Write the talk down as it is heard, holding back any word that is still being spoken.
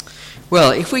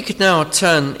Well, if we could now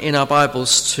turn in our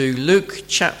Bibles to Luke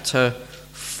chapter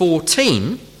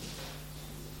 14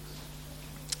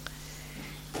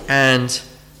 and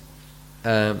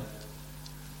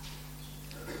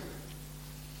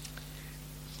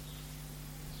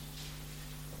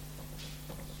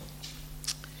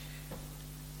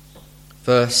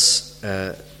verse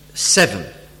 7.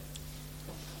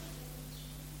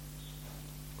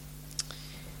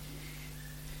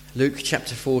 Luke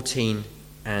chapter 14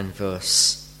 and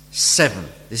verse 7.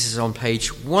 This is on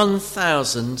page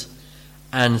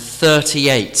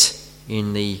 1038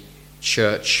 in the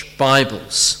church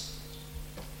Bibles.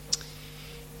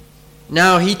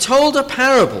 Now he told a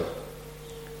parable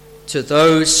to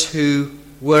those who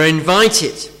were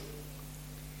invited.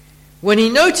 When he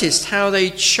noticed how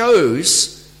they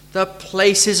chose the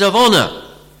places of honor,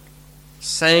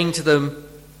 saying to them,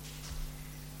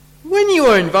 "When you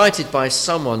are invited by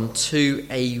someone to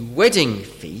a wedding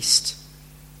feast,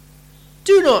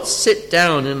 do not sit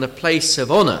down in the place of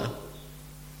honor,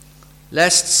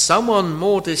 lest someone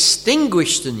more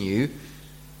distinguished than you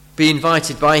be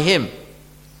invited by him.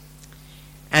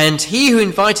 And he who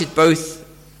invited you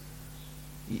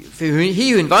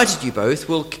both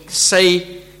will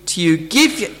say to you,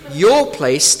 'Give your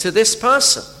place to this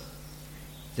person.'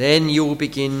 Then you will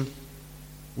begin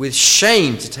with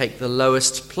shame to take the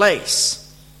lowest place.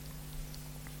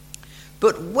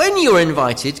 But when you are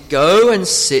invited, go and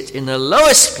sit in the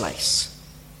lowest place,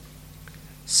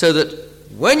 so that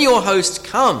when your host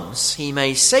comes, he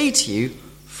may say to you,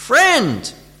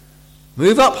 'Friend,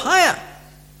 move up higher.'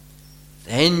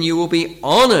 Then you will be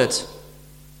honored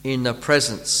in the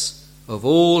presence of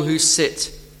all who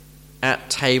sit at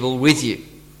table with you.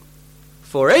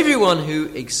 For everyone who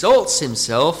exalts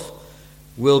himself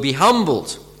will be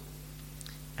humbled,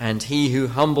 and he who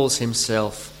humbles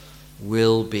himself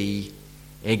will be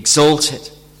exalted."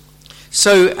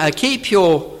 So keep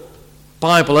your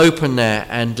Bible open there,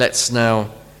 and let's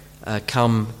now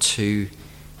come to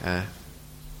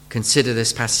consider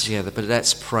this passage together. But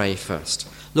let's pray first.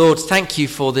 Lord, thank you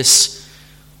for this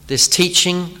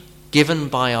teaching given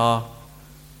by our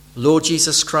Lord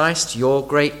Jesus Christ, your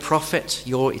great prophet,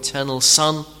 your eternal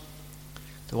Son,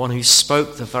 the one who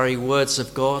spoke the very words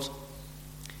of God.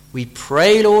 We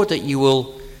pray, Lord, that you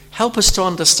will help us to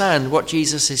understand what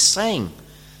Jesus is saying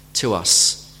to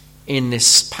us in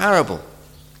this parable.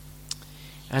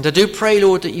 And I do pray,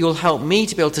 Lord, that you will help me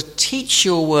to be able to teach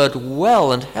your word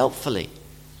well and helpfully.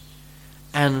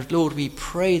 And Lord, we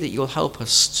pray that you'll help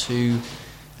us to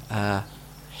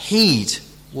heed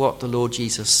what the Lord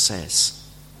Jesus says.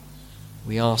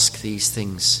 We ask these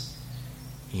things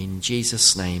in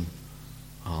Jesus' name.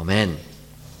 Amen.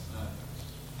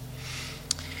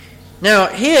 Now,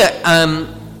 here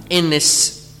in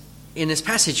this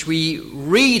passage, we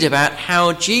read about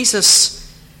how Jesus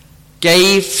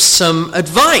gave some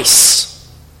advice.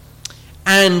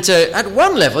 And at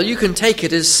one level, you can take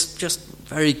it as just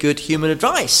very good human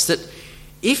advice, that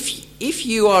if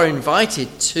you are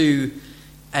invited to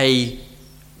a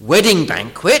wedding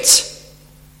banquet,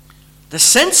 the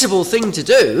sensible thing to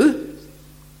do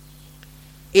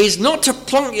is not to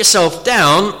plonk yourself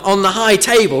down on the high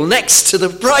table next to the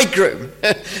bridegroom,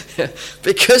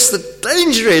 because the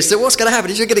danger is that what's going to happen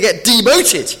is you're going to get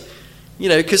demoted.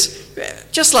 Because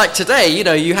just like today,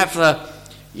 you have the,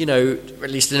 at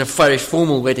least in a very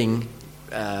formal wedding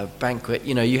banquet,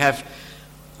 you have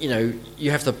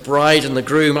the bride and the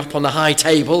groom up on the high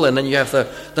table, and then you have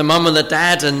the mum and the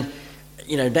dad, and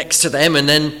next to them, and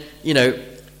then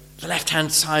the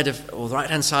left-hand side or the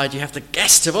right-hand side, you have the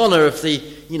guest of honor of the,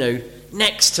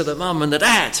 next to the mum and the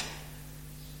dad.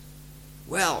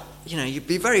 Well, you'd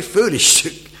be very foolish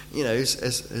to,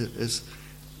 as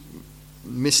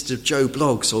Mr. Joe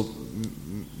Bloggs or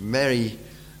Mary,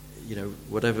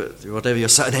 whatever your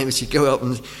surname is, you go up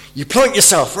and you plonk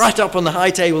yourself right up on the high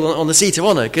table on the seat of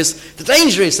honor, because the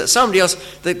danger is that somebody else,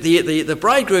 the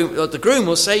bridegroom or the groom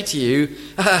will say to you,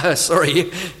 "Sorry,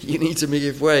 you need to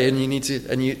give way," and then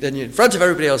you in front of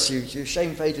everybody else, you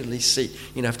shamefacedly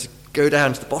have to go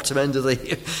down to the bottom end of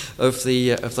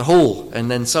the hall,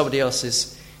 and then somebody else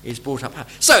is brought up.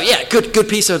 So yeah, good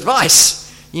piece of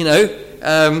advice,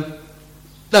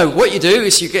 No, what you do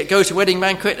is you go to a wedding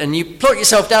banquet and you plonk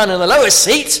yourself down in the lowest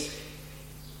seat,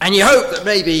 and you hope that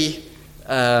maybe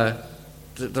the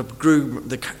groom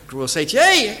will say to you,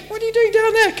 "Hey, what are you doing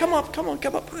down there? Come up, come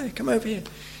over here."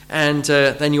 And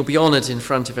then you'll be honored in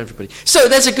front of everybody. So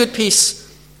there's a good piece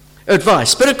of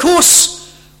advice. But of course,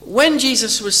 when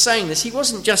Jesus was saying this, he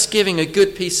wasn't just giving a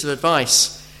good piece of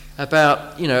advice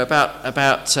about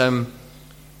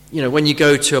when you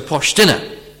go to a posh dinner.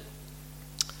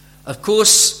 Of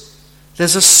course,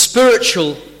 There's a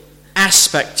spiritual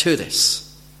aspect to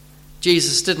this.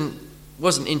 Jesus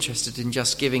wasn't interested in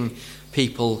just giving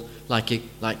people like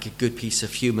a good piece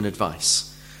of human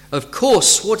advice. Of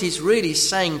course, what he's really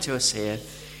saying to us here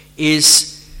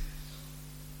is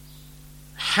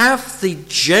have the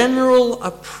general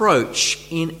approach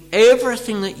in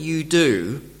everything that you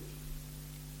do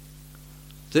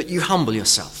that you humble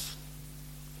yourself.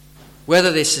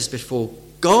 Whether this is before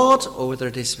God or whether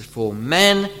it is before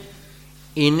men,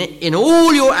 in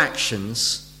all your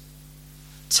actions,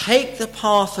 take the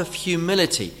path of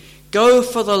humility. Go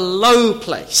for the low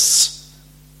place,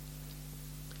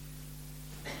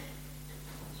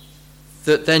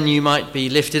 that then you might be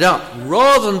lifted up,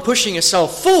 rather than pushing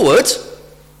yourself forward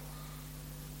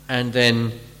and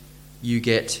then you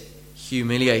get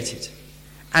humiliated.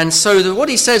 And so what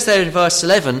he says there in verse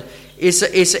 11 is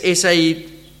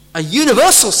a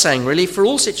universal saying, really, for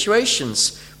all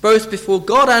situations, both before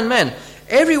God and men.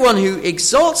 Everyone who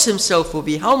exalts himself will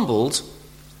be humbled,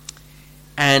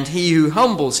 and he who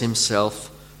humbles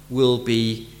himself will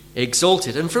be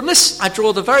exalted. And from this I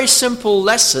draw the very simple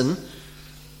lesson: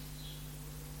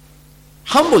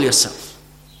 humble yourself.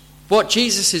 What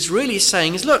Jesus is really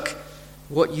saying is, look,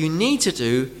 what you need to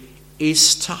do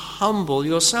is to humble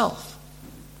yourself.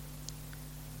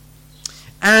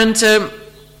 And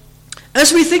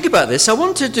as we think about this, I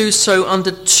want to do so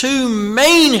under two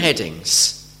main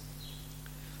headings.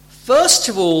 First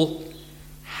of all,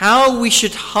 how we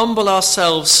should humble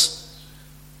ourselves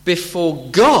before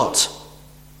God.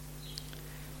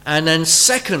 And then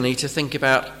secondly, to think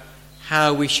about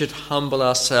how we should humble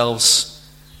ourselves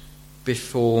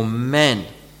before men.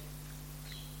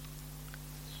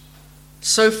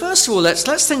 So first of all,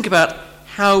 let's think about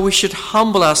how we should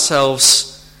humble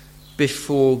ourselves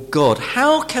before God.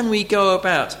 How can we go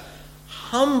about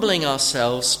humbling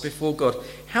ourselves before God?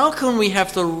 How can we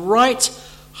have the right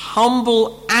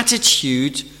humble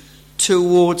attitude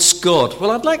towards God?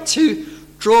 Well, I'd like to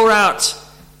draw out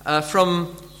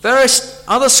from various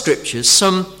other scriptures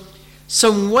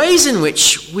some ways in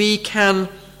which we can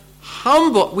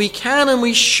and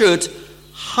we should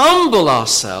humble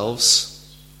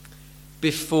ourselves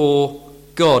before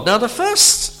God. Now, the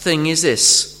first thing is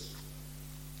this: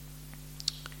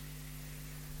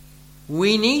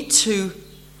 we need to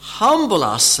humble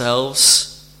ourselves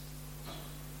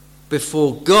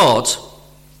before God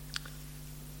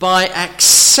by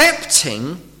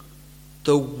accepting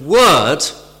the word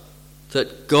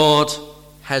that God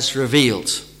has revealed.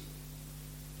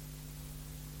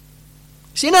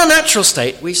 See, in our natural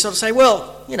state, we sort of say,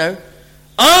 well,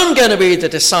 I'm going to be the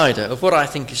decider of what I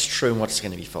think is true and what is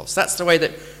going to be false. That's the way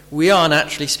that we are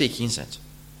naturally speaking, isn't it?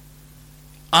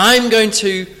 I'm going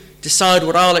to decide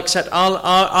what I'll accept.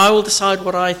 I will decide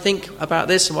what I think about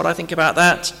this and what I think about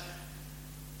that.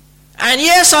 And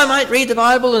yes, I might read the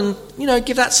Bible and,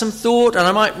 give that some thought, and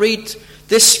I might read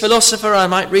this philosopher, I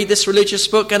might read this religious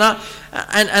book, and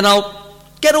I'll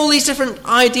get all these different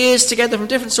ideas together from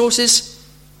different sources,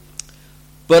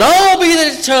 but I'll be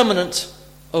the determinant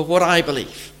of what I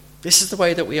believe. This is the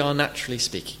way that we are naturally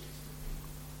speaking.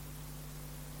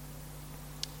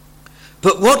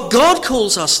 But what God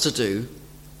calls us to do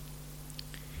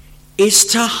is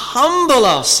to humble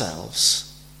ourselves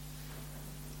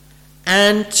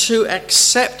and to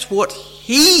accept what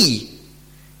He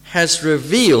has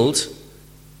revealed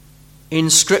in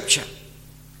Scripture.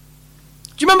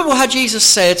 Do you remember how Jesus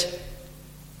said,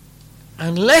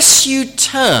 unless you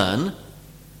turn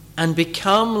and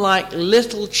become like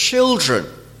little children,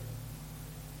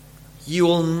 you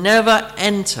will never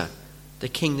enter the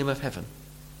kingdom of heaven?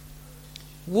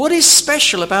 What is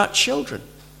special about children?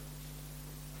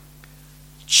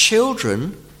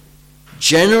 Children,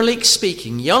 generally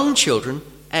speaking, young children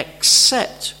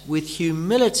accept with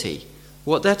humility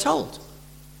what they're told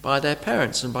by their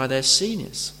parents and by their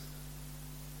seniors.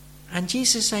 And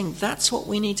Jesus is saying that's what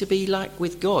we need to be like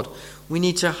with God. We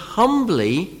need to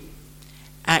humbly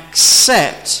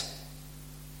accept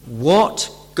what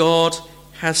God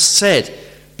has said,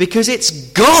 because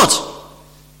it's God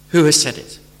who has said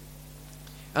it.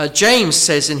 James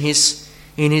says in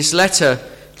his letter,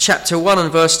 chapter 1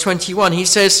 and verse 21, he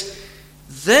says,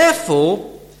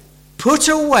 therefore put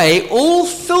away all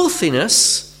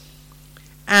filthiness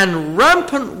and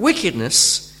rampant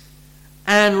wickedness,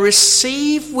 and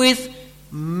receive with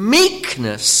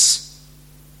meekness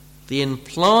the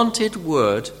implanted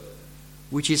word,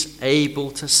 which is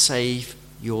able to save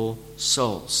your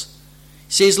souls.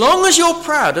 See, as long as you're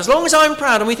proud, as long as I'm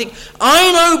proud and we think,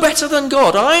 I know better than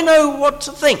God, I know what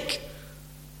to think,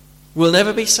 we'll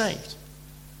never be saved.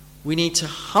 We need to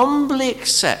humbly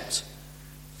accept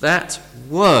that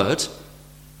word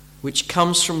which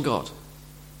comes from God,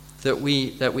 that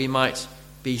we might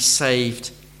be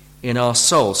saved in our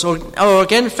souls. Or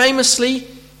again, famously,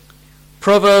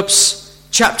 Proverbs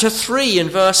chapter 3 and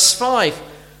verse 5.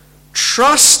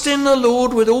 Trust in the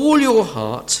Lord with all your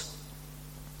heart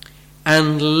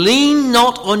and lean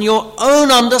not on your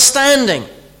own understanding.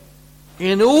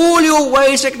 In all your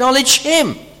ways acknowledge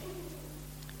him,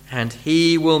 and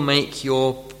he will make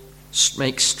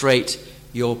straight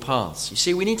your paths. You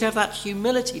see, we need to have that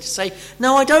humility to say,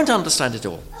 no, I don't understand it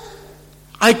all.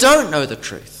 I don't know the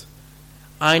truth.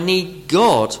 I need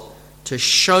God to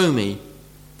show me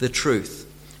the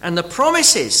truth. And the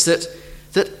promise is that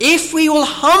if we will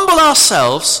humble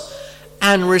ourselves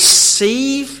and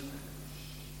receive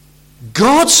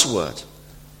God's word,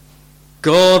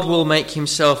 God will make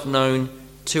himself known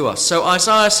to us. So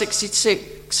Isaiah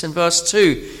 66 and verse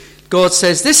 2, God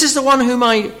says, this is the one to whom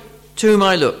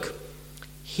I look.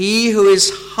 He who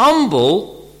is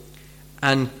humble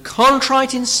and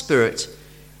contrite in spirit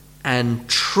and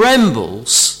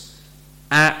trembles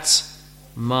at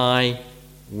my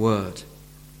word.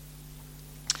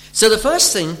 So the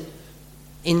first thing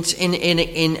in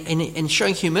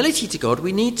showing humility to God,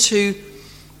 we need to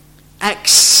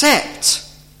accept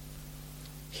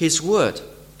his word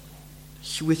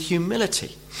with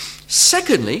humility.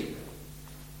 Secondly,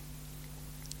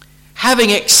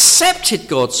 having accepted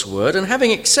God's word and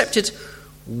having accepted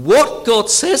what God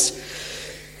says,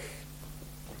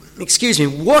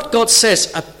 what God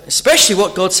says, especially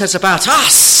what God says about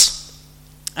us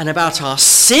and about our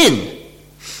sin,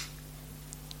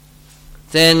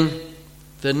 then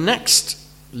the next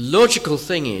logical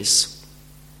thing is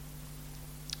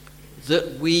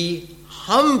that we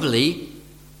humbly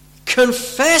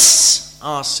confess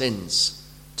our sins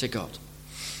to God.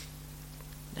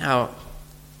 Now,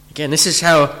 again, this is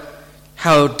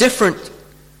how different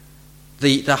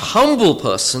the humble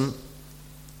person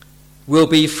will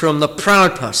be from the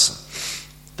proud person.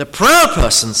 The proud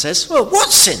person says, well, what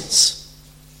sins?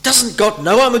 Doesn't God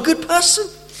know I'm a good person?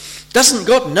 Doesn't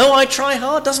God know I try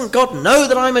hard? Doesn't God know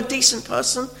that I'm a decent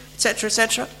person? Etc.,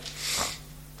 etc.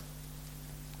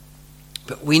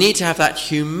 But we need to have that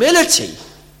humility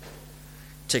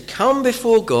to come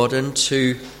before God and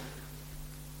to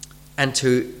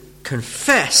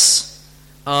confess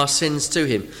our sins to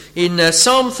him. In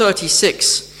Psalm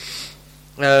 36,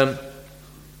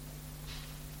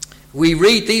 we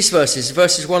read these verses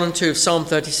 1 and 2 of Psalm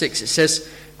 36. It says,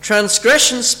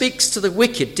 transgression speaks to the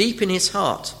wicked deep in his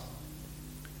heart.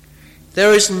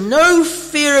 There is no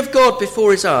fear of God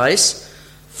before his eyes,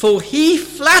 for he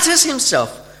flatters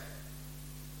himself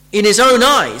in his own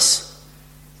eyes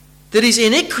that his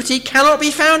iniquity cannot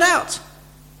be found out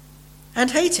and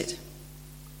hated.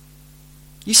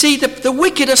 You see, the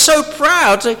wicked are so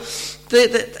proud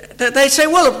that they say,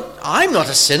 well, I'm not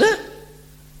a sinner.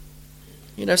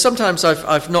 You know, sometimes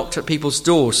I've knocked at people's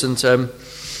doors and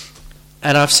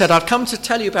I've said, I've come to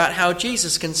tell you about how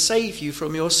Jesus can save you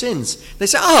from your sins. They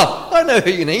say, I know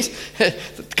who you need.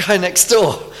 The guy next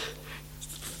door.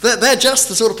 They're just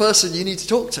the sort of person you need to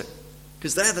talk to,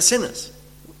 because they're the sinners.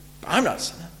 I'm not a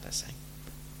sinner, they're saying.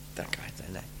 That guy,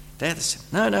 they're the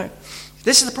sinner. No.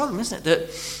 This is the problem, isn't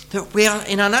it? That we are,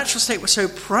 in our natural state, we're so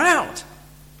proud.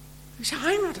 We say,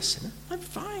 I'm not a sinner, I'm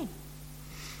fine.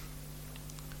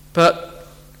 But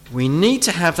we need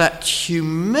to have that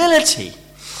humility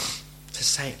to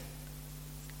say,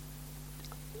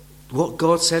 what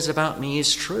God says about me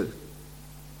is true.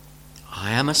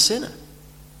 I am a sinner.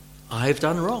 I've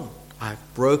done wrong. I've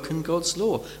broken God's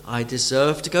law. I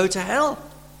deserve to go to hell.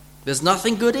 There's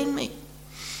nothing good in me.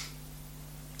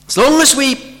 As long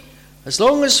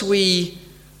as we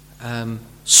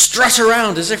strut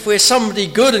around as if we're somebody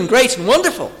good and great and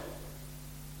wonderful,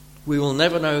 we will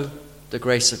never know the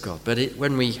grace of God. But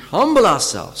when we humble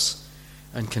ourselves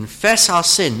and confess our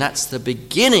sin, that's the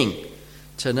beginning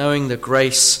to knowing the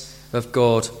grace of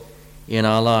God in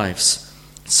our lives.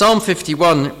 Psalm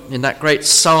 51, in that great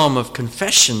psalm of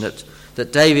confession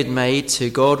that David made to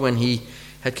God when he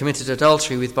had committed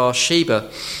adultery with Bathsheba,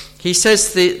 he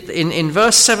says in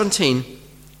verse 17,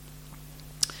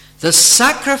 the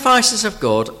sacrifices of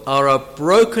God are a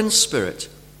broken spirit,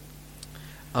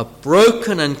 a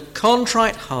broken and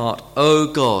contrite heart,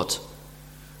 O God,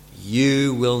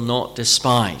 you will not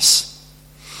despise.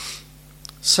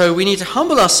 So we need to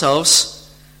humble ourselves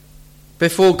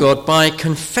before God by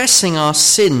confessing our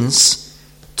sins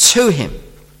to him.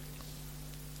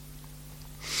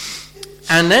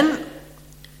 And then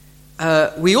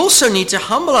we also need to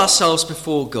humble ourselves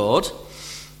before God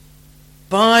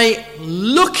by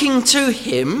looking to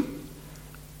him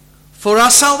for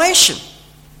our salvation.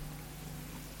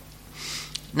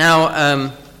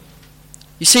 Now,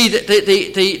 You see,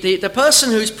 the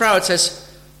person who's proud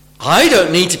says, I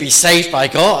don't need to be saved by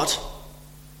God.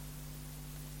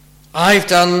 I've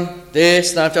done this,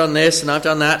 and I've done this, and I've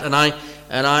done that, and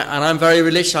I'm very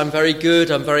religious, I'm very good,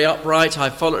 I'm very upright, I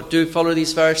do follow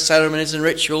these various ceremonies and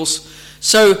rituals.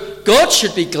 So God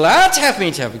should be glad to have me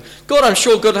in heaven. God, I'm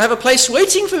sure God will have a place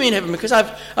waiting for me in heaven because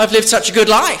I've lived such a good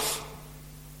life.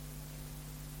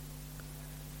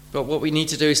 But what we need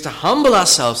to do is to humble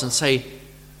ourselves and say,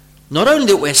 not only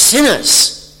that we're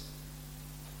sinners,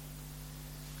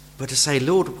 but to say,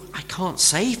 Lord, I can't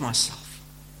save myself.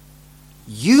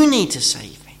 You need to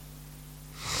save me.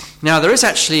 Now, there is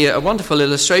actually a wonderful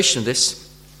illustration of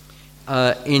this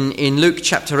in Luke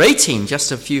chapter 18,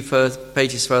 just a few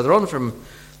pages further on from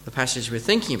the passage we're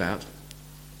thinking about,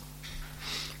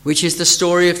 which is the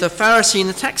story of the Pharisee and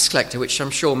the tax collector, which I'm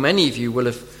sure many of you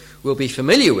will be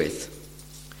familiar with.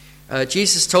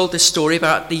 Jesus told this story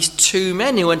about these two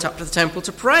men who went up to the temple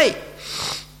to pray.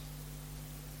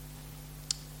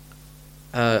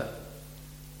 One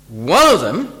of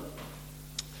them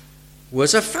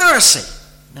was a Pharisee.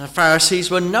 Now, Pharisees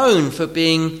were known for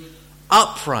being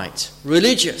upright,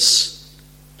 religious.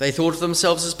 They thought of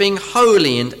themselves as being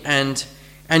holy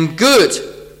and good.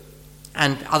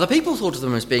 And other people thought of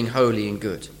them as being holy and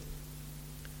good.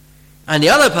 And the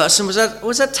other person was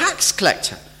a tax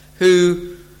collector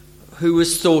who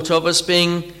was thought of as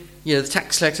being, the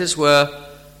tax collectors were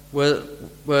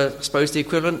I suppose, the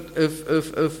equivalent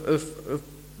of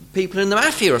people in the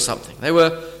mafia or something. They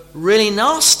were really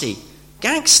nasty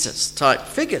gangsters type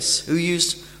figures who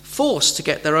used force to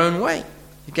get their own way,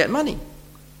 to get money.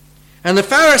 And the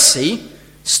Pharisee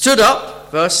stood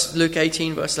up, Luke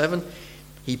 18, verse 11,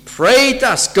 he prayed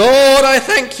thus, God, I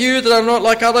thank you that I'm not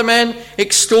like other men,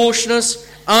 extortioners,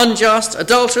 unjust,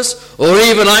 adulterers, or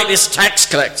even like this tax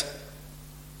collector.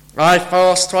 I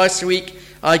fast twice a week,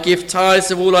 I give tithes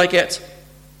of all I get.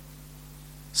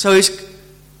 So he's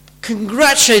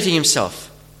congratulating himself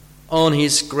on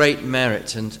his great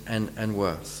merit and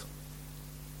worth.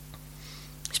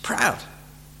 He's proud.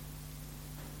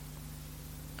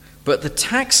 But the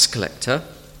tax collector,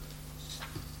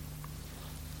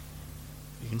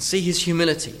 you can see his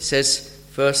humility. It says,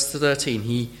 verse 13,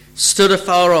 he stood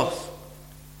afar off.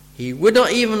 He would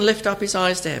not even lift up his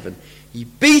eyes to heaven. He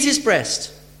beat his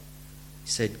breast. He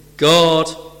said, God,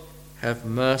 have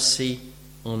mercy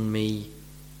on me,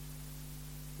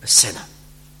 a sinner.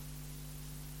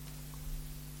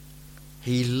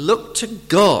 He looked to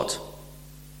God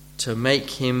to make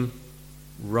him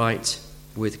right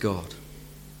with God.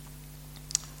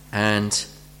 And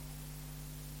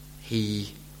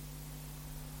he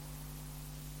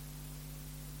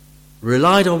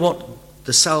relied on what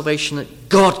the salvation that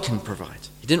God can provide.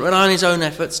 He didn't rely on his own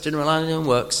efforts, didn't rely on his own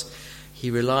works. He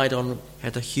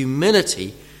had the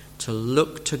humility to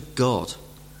look to God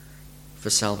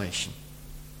for salvation.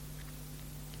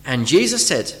 And Jesus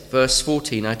said, verse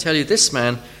 14, I tell you, this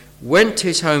man went to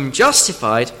his home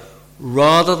justified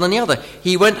rather than the other.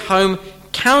 He went home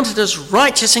counted as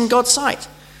righteous in God's sight,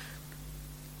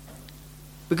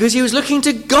 because he was looking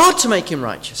to God to make him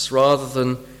righteous rather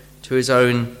than to his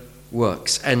own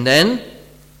works. And then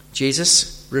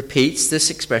Jesus repeats this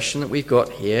expression that we've got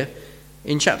here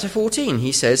in chapter 14.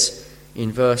 He says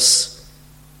in verse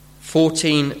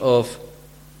 14 of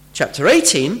chapter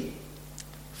 18,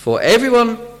 for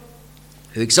everyone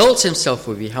who exalts himself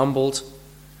will be humbled,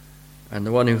 and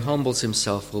the one who humbles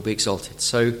himself will be exalted.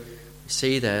 So we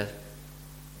see there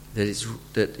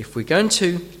that if we're going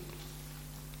to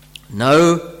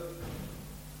know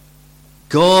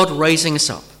God raising us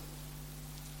up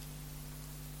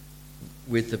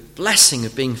with the blessing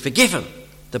of being forgiven,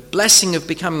 the blessing of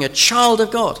becoming a child of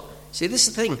God. See, this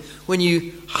is the thing. When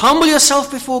you humble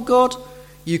yourself before God,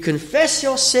 you confess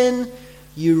your sin,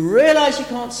 you realize you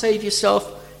can't save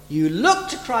yourself, you look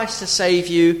to Christ to save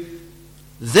you,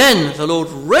 then the Lord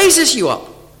raises you up.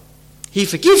 He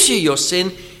forgives you your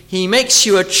sin. He makes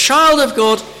you a child of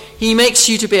God. He makes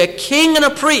you to be a king and a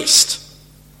priest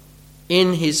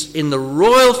in the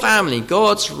royal family,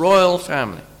 God's royal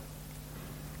family.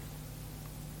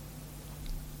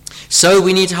 So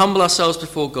we need to humble ourselves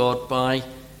before God by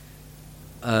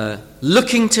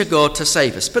looking to God to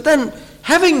save us. But then,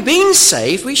 having been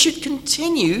saved, we should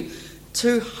continue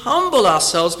to humble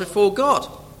ourselves before God.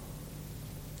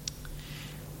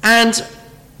 And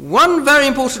one very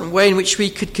important way in which we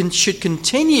should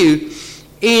continue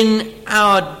in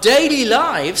our daily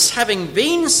lives, having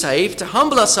been saved, to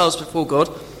humble ourselves before God,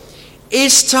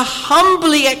 is to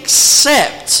humbly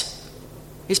accept,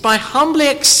 is by humbly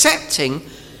accepting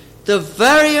the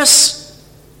various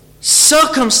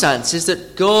circumstances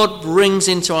that God brings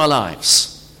into our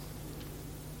lives.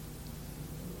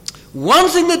 one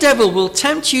thing the devil will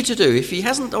tempt you to do, if he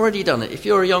hasn't already done it, if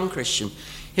you're a young Christian,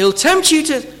 he'll tempt you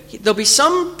to, there'll be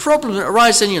some problem that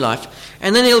arises in your life,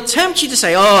 and then he'll tempt you to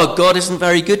say, oh, God isn't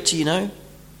very good to you,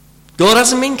 God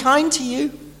hasn't been kind to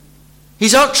you.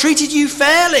 He's not treated you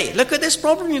fairly. Look at this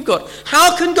problem you've got.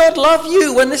 How can God love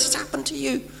you when this has happened to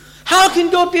you? How can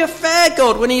God be a fair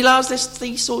God when he allows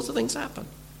these sorts of things happen?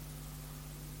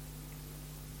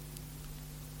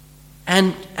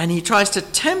 And he tries to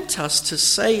tempt us to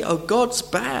say, oh, God's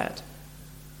bad.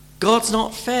 God's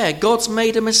not fair. God's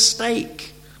made a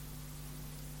mistake.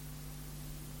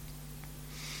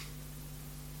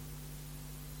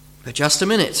 But just a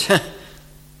minute.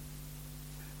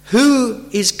 Who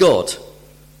is God?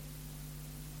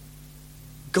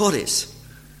 God is.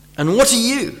 And what are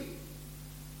you?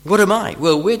 What am I?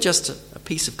 Well, we're just a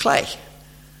piece of clay.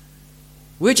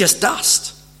 We're just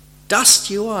dust. Dust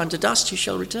you are, and to dust you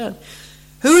shall return.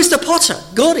 Who is the potter?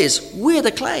 God is. We're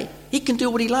the clay. He can do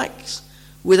what he likes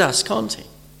with us, can't he?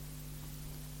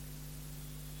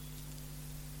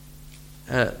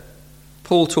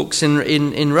 Paul talks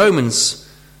in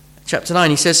Romans chapter 9.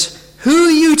 He says, who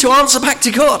are you to answer back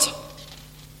to God?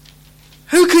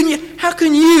 How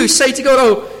can you say to God,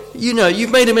 oh,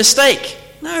 you've made a mistake?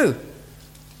 No.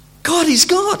 God is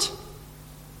God.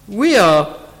 We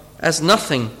are as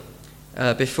nothing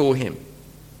before him.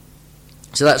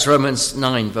 So that's Romans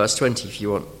 9 verse 20 if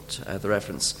you want the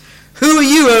reference. Who are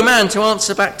you, O man, to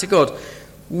answer back to God?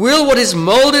 Will what is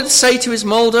moulded say to his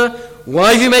moulder,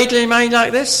 why have you made me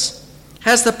like this?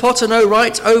 Has the potter no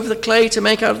right over the clay to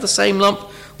make out of the same lump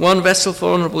one vessel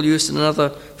for honourable use and another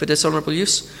for dishonourable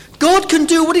use? God can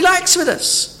do what he likes with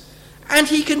us. And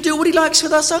he can do what he likes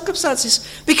with our circumstances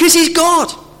because he's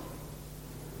God.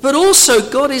 But also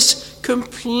God is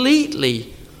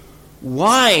completely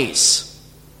wise,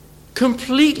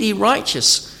 completely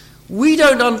righteous. We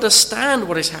don't understand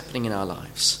what is happening in our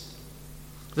lives.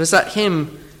 There's that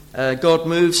hymn, God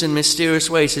moves in mysterious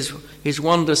ways, his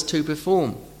wonders to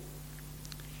perform.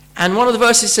 And one of the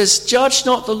verses says, judge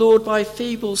not the Lord by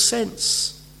feeble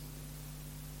sense.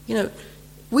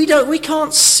 We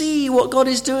can't see what God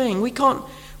is doing.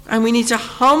 And we need to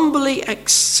humbly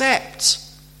accept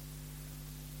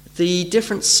the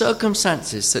different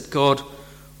circumstances that God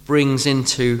brings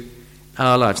into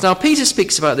our lives. Now, Peter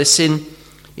speaks about this in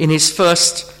his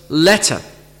first letter,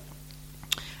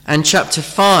 and chapter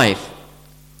 5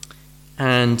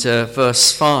 and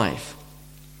verse 5.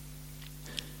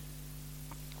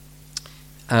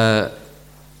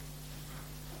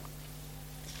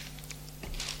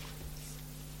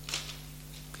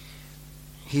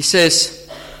 He says,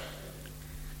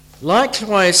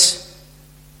 likewise,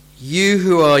 you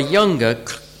who are younger,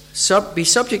 be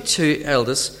subject to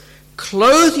elders.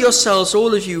 Clothe yourselves,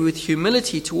 all of you, with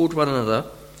humility toward one another,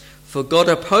 for God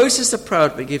opposes the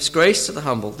proud but gives grace to the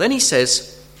humble. Then he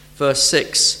says, verse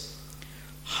 6,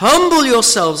 humble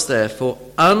yourselves, therefore,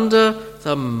 under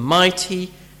the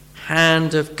mighty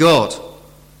hand of God,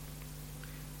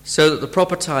 so that the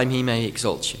proper time he may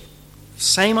exalt you.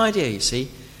 Same idea, you see.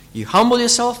 You humble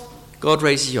yourself, God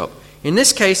raises you up. In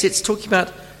this case, it's talking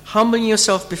about humbling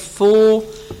yourself before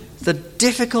the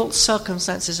difficult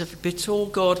circumstances before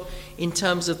God, in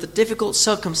terms of the difficult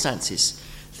circumstances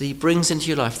that he brings into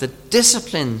your life, the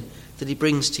discipline that he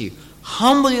brings to you.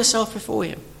 Humble yourself before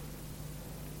him.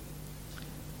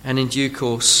 And in due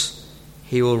course,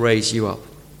 he will raise you up.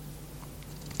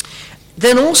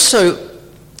 Then also,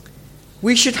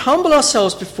 we should humble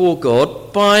ourselves before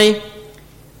God by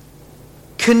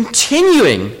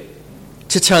continuing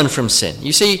to turn from sin.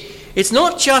 You see, it's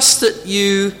not just that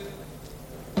you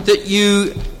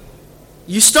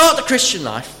start the Christian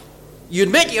life, you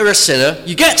admit you're a sinner,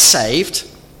 you get saved,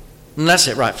 and that's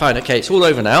it, right, fine, okay, it's all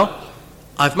over now.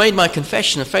 I've made my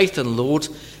confession of faith in the Lord,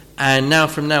 and now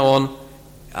from now on,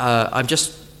 I'm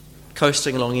just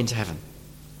coasting along into heaven.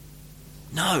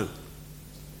 No.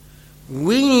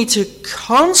 We need to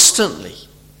constantly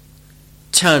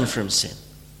turn from sin,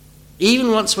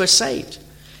 even once we're saved,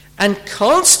 and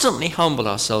constantly humble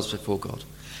ourselves before God,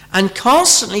 and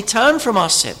constantly turn from our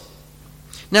sin.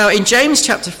 Now, in James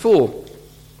chapter 4,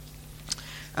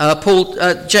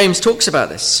 James talks about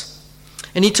this,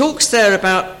 and he talks there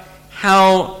about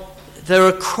how there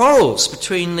are quarrels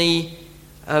between the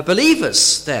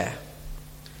believers there,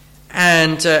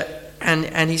 and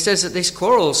he says that these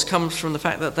quarrels comes from the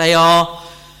fact that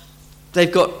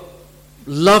they've got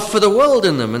love for the world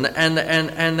in them,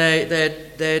 and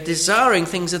they're desiring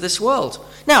things of this world.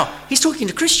 Now, he's talking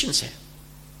to Christians here.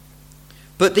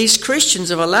 But these Christians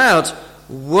have allowed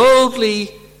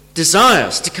worldly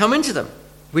desires to come into them,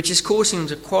 which is causing them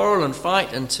to quarrel and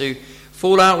fight and to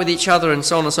fall out with each other and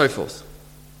so on and so forth.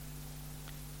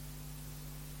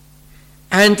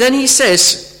 And then he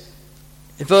says,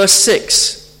 in verse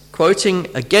 6, quoting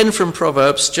again from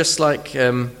Proverbs, just like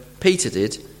Peter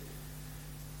did,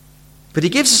 but he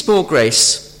gives us more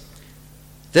grace.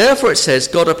 Therefore it says,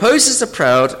 God opposes the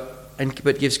proud,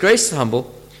 but gives grace to the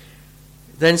humble.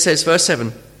 Then says, verse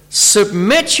 7,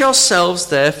 submit yourselves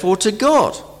therefore to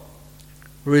God.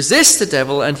 Resist the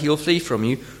devil and he will flee from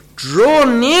you. Draw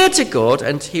near to God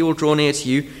and he will draw near to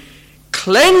you.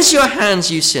 Cleanse your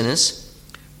hands, you sinners.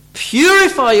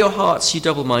 Purify your hearts, you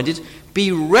double-minded.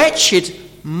 Be wretched,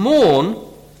 mourn,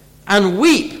 and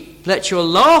weep. Let your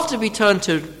laughter be turned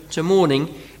to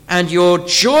mourning, and your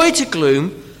joy to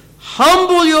gloom.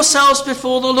 Humble yourselves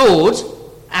before the Lord,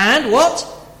 and what?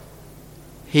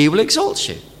 He will exalt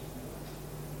you.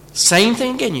 Same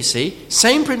thing again, you see.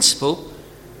 Same principle.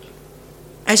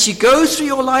 As you go through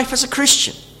your life as a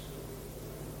Christian,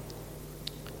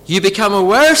 you become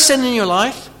aware of sin in your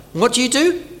life. What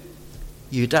do?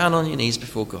 You're down on your knees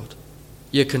before God.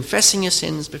 You're confessing your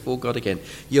sins before God again.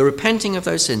 You're repenting of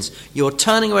those sins. You're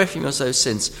turning away from those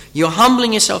sins. You're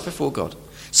humbling yourself before God.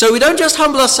 So we don't just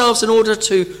humble ourselves in order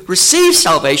to receive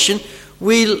salvation.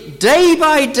 We day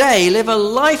by day live a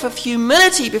life of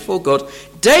humility before God.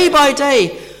 Day by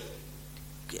day,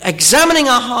 examining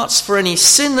our hearts for any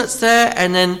sin that's there,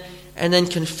 and then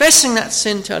confessing that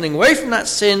sin, turning away from that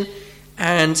sin,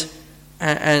 and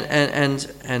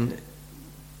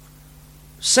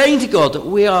saying to God that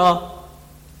we are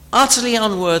utterly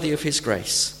unworthy of his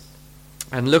grace,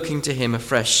 and looking to him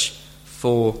afresh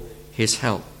for his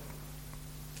help.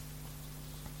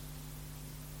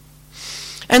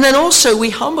 And then also we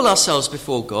humble ourselves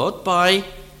before God by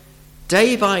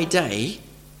day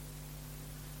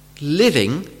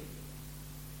living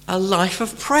a life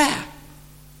of prayer.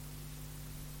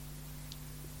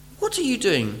 What are you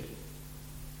doing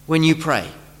when you pray?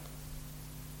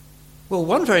 Well,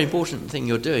 one very important thing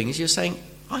you're doing is you're saying,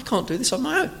 I can't do this on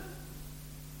my own.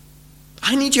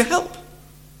 I need your help.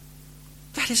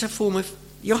 That is a form of,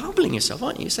 you're humbling yourself,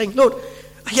 aren't you? You're saying, Lord,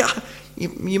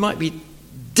 you might be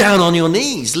down on your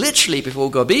knees, literally before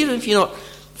God, but even if you're not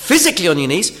physically on your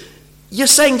knees, you're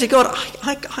saying to God,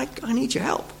 I need your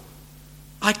help.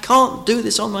 I can't do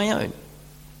this on my own.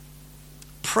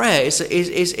 Prayer is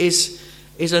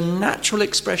a natural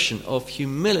expression of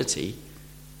humility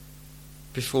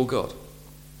before God.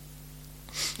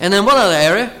 And then one other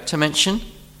area to mention,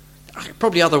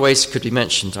 probably other ways could be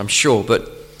mentioned, I'm sure, but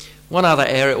one other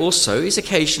area also is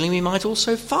occasionally we might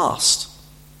also fast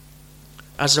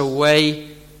as a way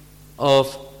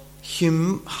of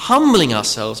humbling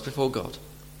ourselves before God.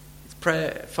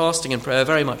 Prayer, fasting and prayer are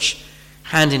very much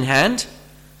hand in hand.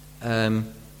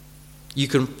 You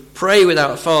can pray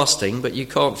without fasting, but you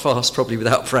can't fast probably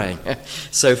without praying.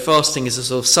 So fasting is a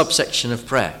sort of subsection of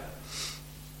prayer.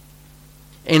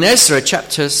 In Ezra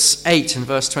chapter 8 and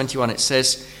verse 21 it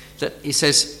says,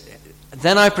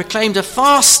 then I proclaimed a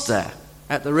fast there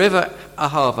at the river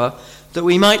Ahava, that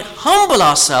we might humble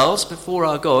ourselves before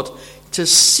our God to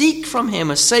seek from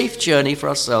him a safe journey for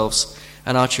ourselves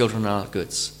and our children and our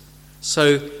goods.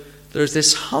 So there's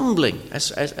this humbling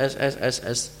as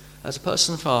a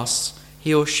person fasts,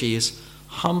 he or she is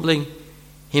humbling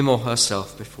him or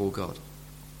herself before God.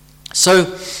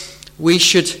 So we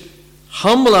should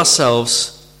humble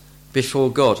ourselves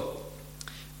before God.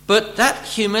 But that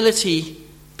humility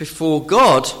before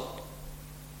God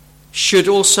should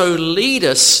also lead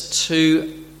us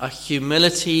to a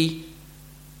humility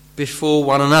before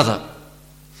one another.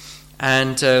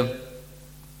 And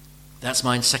that's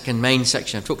my second main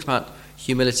section. I've talked about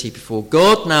humility before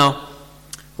God. Now,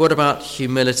 what about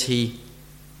humility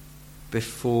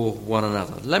before one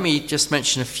another? Let me just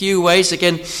mention a few ways.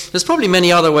 Again, there's probably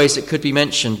many other ways that could be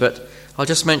mentioned, but I'll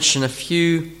just mention a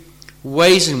few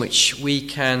ways in which we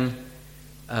can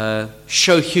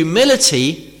show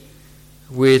humility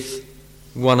with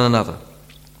one another.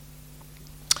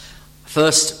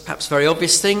 First, perhaps very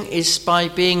obvious thing, is by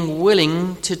being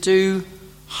willing to do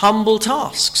humble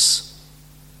tasks.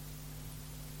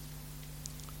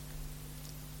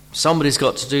 Somebody's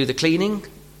got to do the cleaning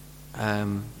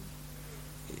in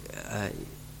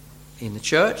the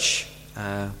church.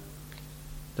 There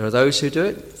are those who do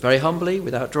it very humbly,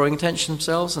 without drawing attention to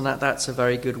themselves, and that's a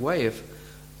very good way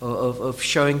of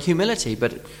showing humility.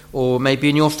 Or maybe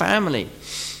in your family,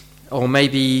 or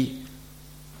maybe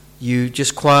you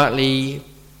just quietly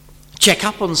check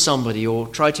up on somebody or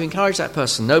try to encourage that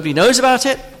person. Nobody knows about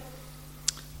it,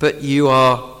 but you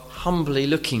are humbly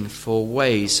looking for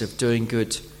ways of doing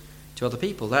good to other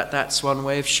people. That's one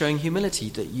way of showing humility,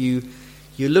 that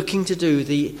you're looking to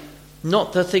do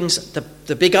not the things,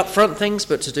 the big upfront things,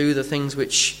 but to do the things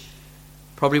which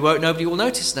Nobody will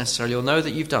notice necessarily or know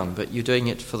that you've done, but you're doing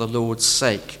it for the Lord's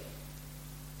sake.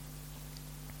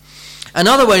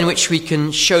 Another way in which we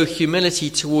can show humility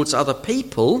towards other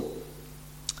people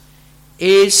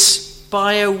is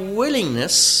by a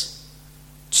willingness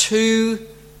to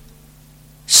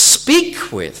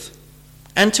speak with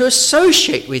and to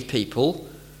associate with people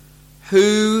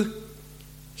who,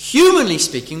 humanly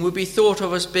speaking, would be thought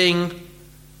of as being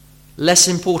less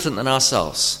important than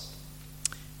ourselves.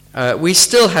 We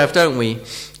still have, don't we,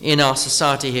 in our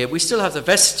society here, we still have the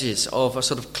vestiges of a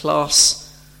sort of class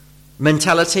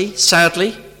mentality,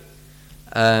 sadly.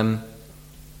 That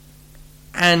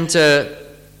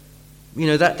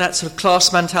sort of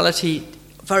class mentality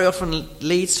very often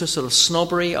leads to a sort of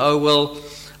snobbery. Oh, well,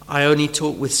 I only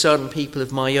talk with certain people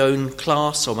of my own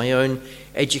class or my own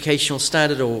educational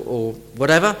standard or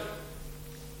whatever.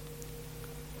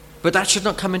 But that should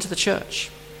not come into the church.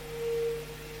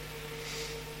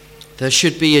 There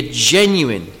should be a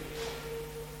genuine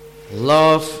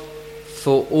love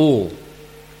for all.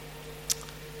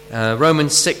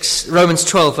 Romans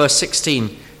 12, verse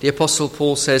 16, the Apostle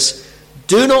Paul says,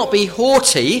 "Do not be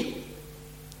haughty,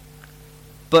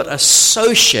 but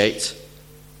associate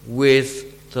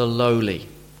with the lowly."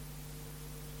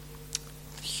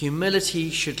 Humility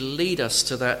should lead us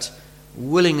to that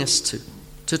willingness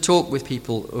to talk with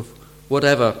people of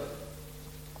whatever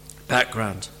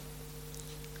background.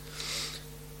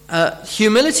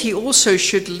 Humility also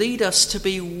should lead us to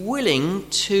be willing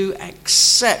to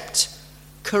accept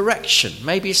correction.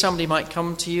 Maybe somebody might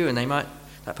come to you and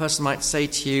that person might say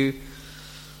to you,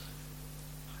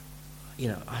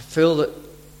 I feel that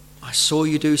I saw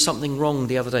you do something wrong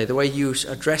the other day, the way you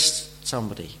addressed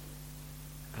somebody.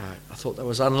 I thought that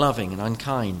was unloving and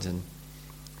unkind and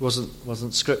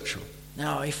wasn't scriptural.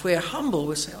 Now, if we're humble,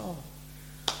 we'll say, "Oh,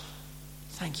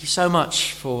 thank you so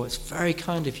much it's very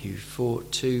kind of you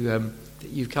that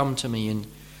you've come to me and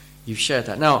you've shared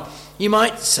that." Now, you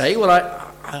might say, "Well,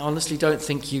 I honestly don't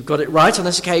think you got it right on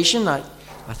this occasion. I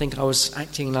think I was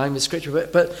acting in line with Scripture,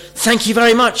 but thank you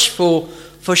very much for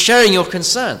sharing your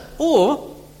concern."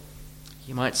 Or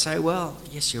you might say, "Well,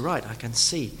 yes, you're right, I can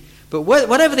see." But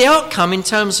whatever the outcome in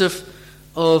terms of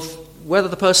whether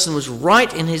the person was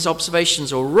right in his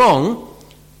observations or wrong,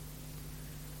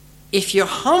 if you're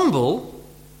humble,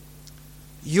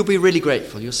 you'll be really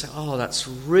grateful. You'll say, "Oh, that's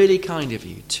really kind of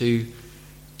you to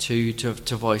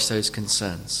voice those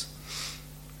concerns."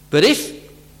 But if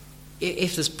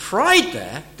there's pride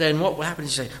there, then what will happen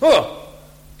is you say, "Oh,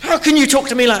 how can you talk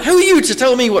to me like? Who are you to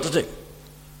tell me what to do?"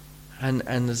 And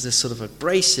there's this sort of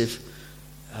abrasive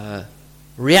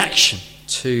reaction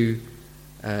to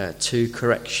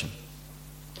correction.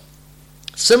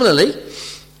 Similarly,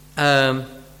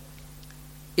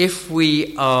 if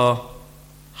we are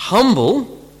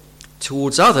humble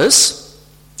towards others,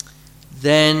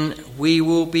 then we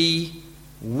will be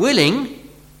willing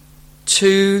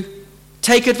to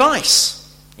take advice.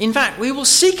 In fact, we will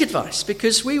seek advice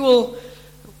because we will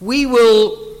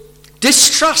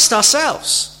distrust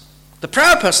ourselves. The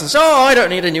proud person says, "Oh, I don't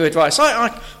need any new advice.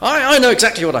 I know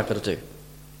exactly what I've got to do.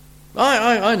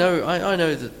 I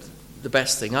know the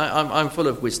best thing. I'm full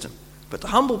of wisdom." But the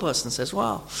humble person says,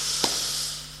 "Well,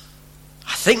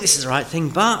 I think this is the right thing,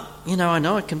 but I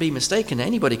know I can be mistaken.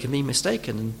 Anybody can be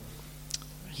mistaken." And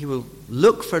he will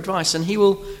look for advice, and he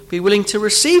will be willing to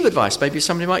receive advice. Maybe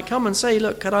somebody might come and say,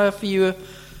 "Look, could I offer you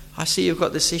I see you've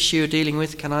got this issue you're dealing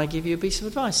with. Can I give you a piece of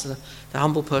advice?" The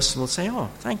humble person will say, "Oh,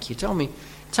 thank you. Tell me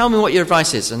what your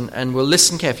advice is," and we'll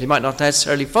listen carefully. He might not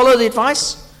necessarily follow the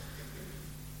advice,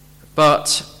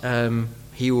 but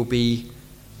he will be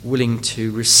willing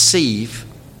to receive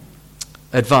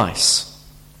advice.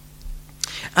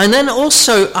 And then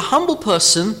also, a humble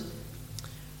person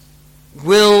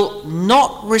will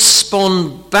not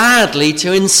respond badly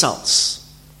to insults.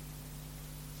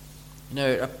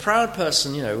 A proud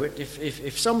person,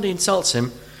 if somebody insults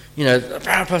him, a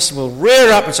proud person will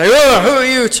rear up and say, "Oh, who are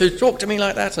you to talk to me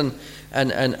like that?" And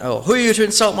 "Oh, who are you to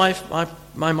insult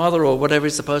my mother?" or whatever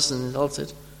is the person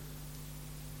insulted.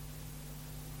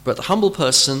 But the humble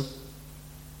person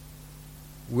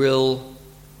will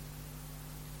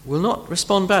not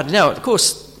respond badly. Now, of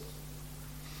course,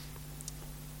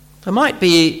 there might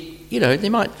be, they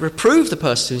might reprove the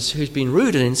person who's been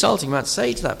rude and insulting. They might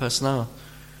say to that person, "Oh,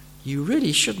 you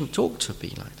really shouldn't talk to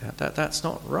me like that. That's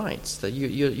not right. That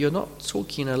you're not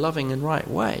talking in a loving and right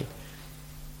way."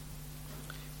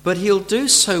 But he'll do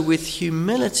so with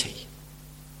humility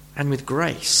and with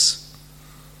grace.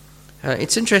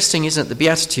 It's interesting, isn't it? The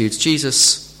Beatitudes,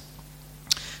 Jesus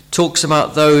talks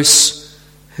about those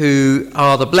who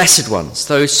are the blessed ones,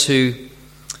 those who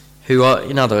who are,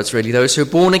 in other words, really those who are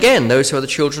born again, those who are the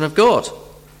children of God.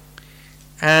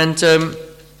 And a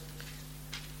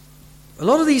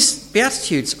lot of these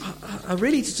Beatitudes are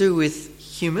really to do with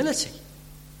humility.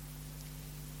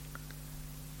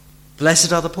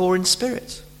 Blessed are the poor in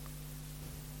spirit,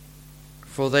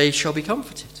 for they shall be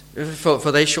comforted.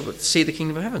 For they shall see the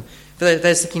kingdom of heaven. For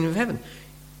there's the kingdom of heaven.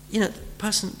 You know, the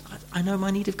person, I know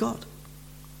my need of God.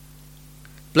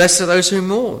 Blessed are those who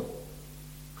mourn,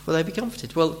 for they be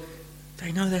comforted. Well,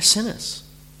 they know they're sinners.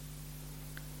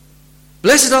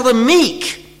 Blessed are the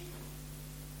meek,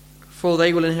 for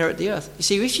they will inherit the earth. You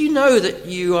see, if you know that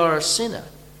you are a sinner,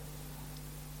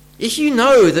 if you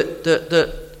know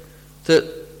that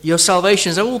your salvation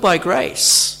is all by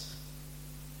grace,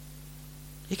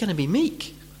 you're going to be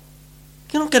meek.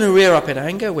 You're not going to rear up in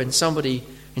anger when somebody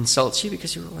insults you,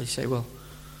 because you say, well,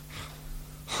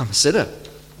 I'm a sinner.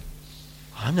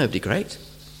 I'm nobody great.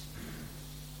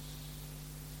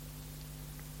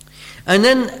 And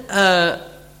then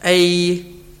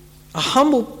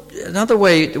another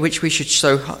way in which we should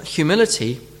show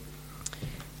humility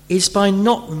is by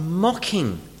not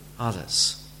mocking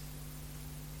others.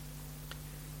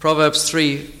 Proverbs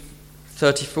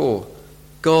 3:34,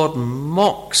 God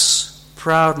mocks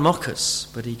proud mockers,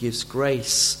 but he gives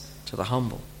grace to the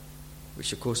humble,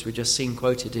 which of course we've just seen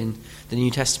quoted in the New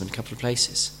Testament a couple of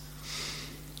places.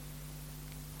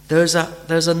 There's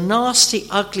a nasty,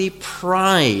 ugly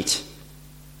pride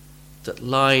that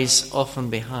lies often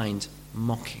behind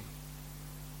mocking.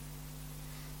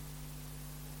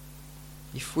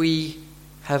 If we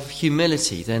have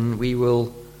humility, then we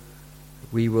will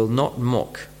not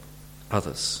mock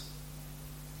others,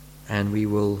 and we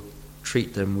will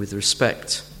treat them with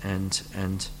respect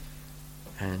and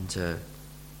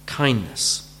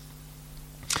kindness.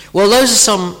 Well, those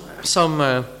are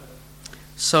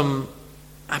some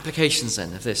applications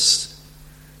then of this.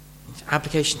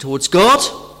 Application towards God,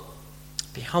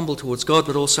 be humble towards God,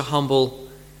 but also humble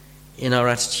in our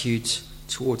attitude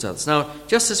towards others. Now,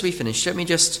 just as we finish, let me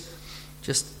just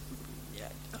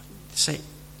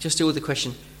deal with the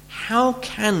question: how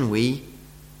can we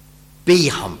be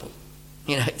humble?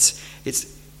 You know,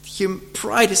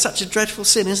 pride is such a dreadful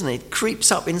sin, isn't it? It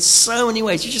creeps up in so many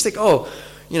ways. You just think, I'm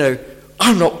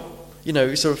not,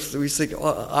 we think,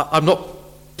 I'm not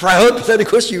proud, but then of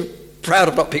course you're proud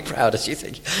of not being proud, as you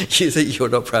think you're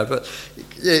not proud, but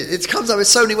it comes up in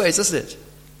so many ways, doesn't it?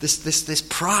 This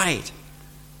pride,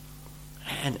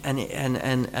 and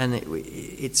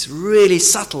it's really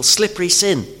subtle, slippery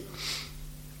sin.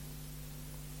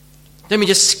 Let me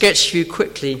just sketch for you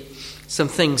quickly some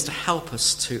things to help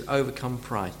us to overcome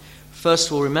pride. First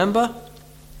of all, remember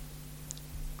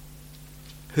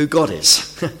who God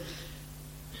is.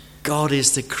 God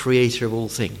is the creator of all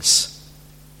things,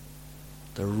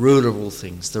 the ruler of all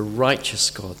things, the righteous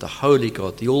God, the holy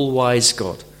God, the all-wise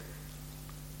God.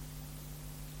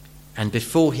 And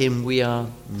before him we are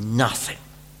nothing.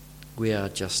 We are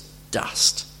just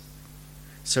dust.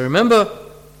 So remember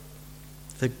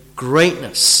the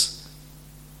greatness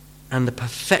and the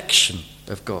perfection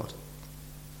of God.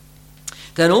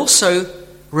 Then also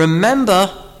remember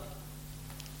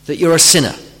that you're a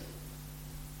sinner.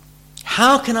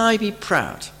 How can I be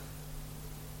proud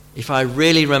if I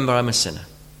really remember I'm a sinner?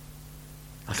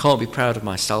 I can't be proud of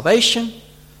my salvation.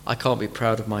 I can't be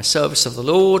proud of my service of the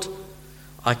Lord.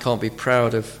 I can't be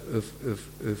proud of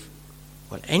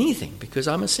anything, because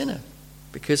I'm a sinner.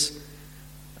 Because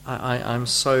I'm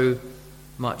so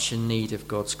much in need of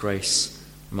God's grace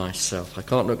myself. I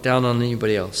can't look down on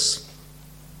anybody else.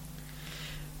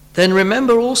 Then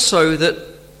remember also that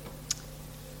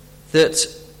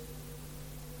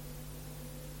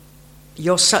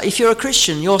if you're a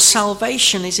Christian, your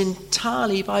salvation is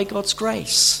entirely by God's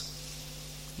grace.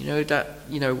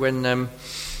 When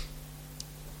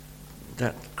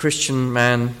that Christian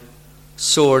man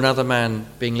saw another man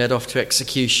being led off to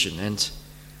execution, and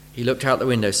he looked out the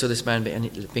window, saw this man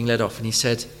being led off, and he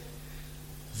said,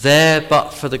 "There, but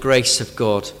for the grace of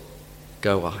God,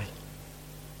 go I."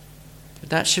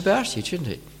 That's your attitude, shouldn't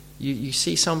it? You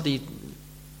see somebody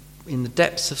in the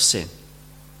depths of sin.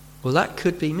 Well, that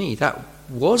could be me. That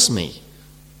was me,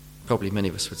 probably many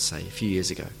of us would say, a few years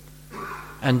ago.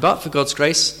 And but for God's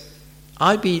grace,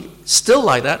 I'd be still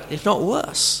like that, if not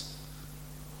worse.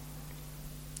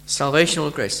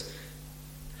 Salvational grace.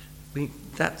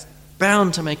 That's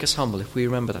bound to make us humble if we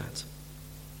remember that.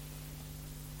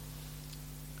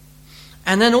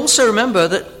 And then also remember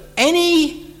that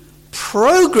any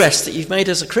progress that you've made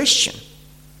as a Christian,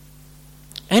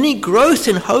 any growth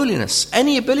in holiness,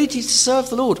 any ability to serve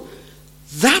the Lord,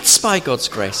 that's by God's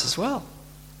grace as well.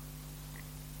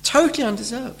 Totally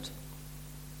undeserved.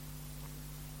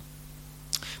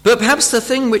 But perhaps the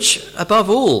thing which, above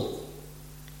all,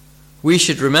 we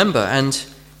should remember, and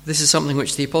this is something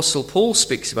which the Apostle Paul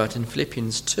speaks about in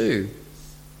Philippians 2,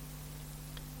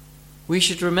 we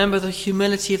should remember the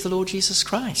humility of the Lord Jesus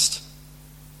Christ.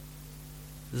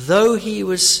 Though he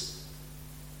was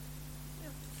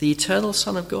the eternal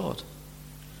Son of God,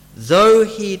 though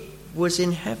he was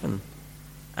in heaven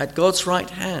at God's right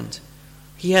hand,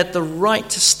 he had the right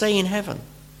to stay in heaven,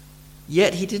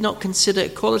 yet he did not consider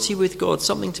equality with God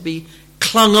something to be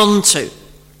clung on to.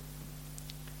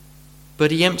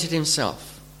 But he emptied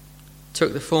himself,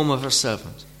 took the form of a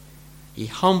servant. He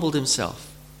humbled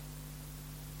himself,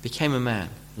 became a man,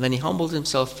 and then he humbled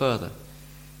himself further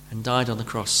and died on the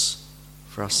cross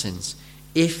for our sins.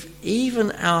 If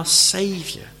even our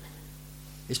Saviour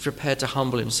is prepared to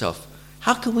humble himself,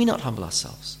 how can we not humble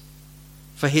ourselves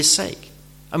for his sake?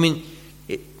 I mean,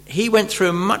 he went through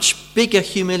a much bigger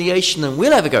humiliation than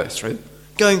we'll ever go through,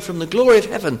 going from the glory of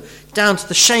heaven down to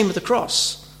the shame of the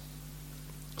cross.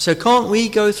 So can't we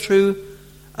go through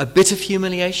a bit of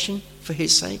humiliation for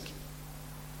his sake?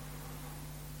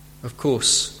 Of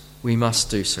course, we must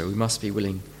do so. We must be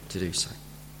willing to do so.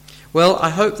 Well, I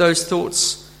hope those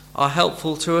thoughts are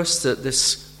helpful to us, that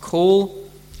this call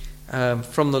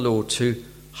from the Lord to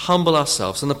humble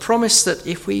ourselves, and the promise that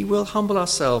if we will humble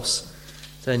ourselves,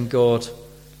 then God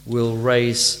will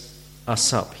raise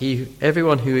us up.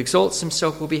 Everyone who exalts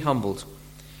himself will be humbled,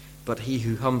 but he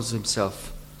who humbles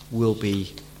himself will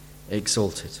be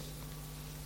exalted.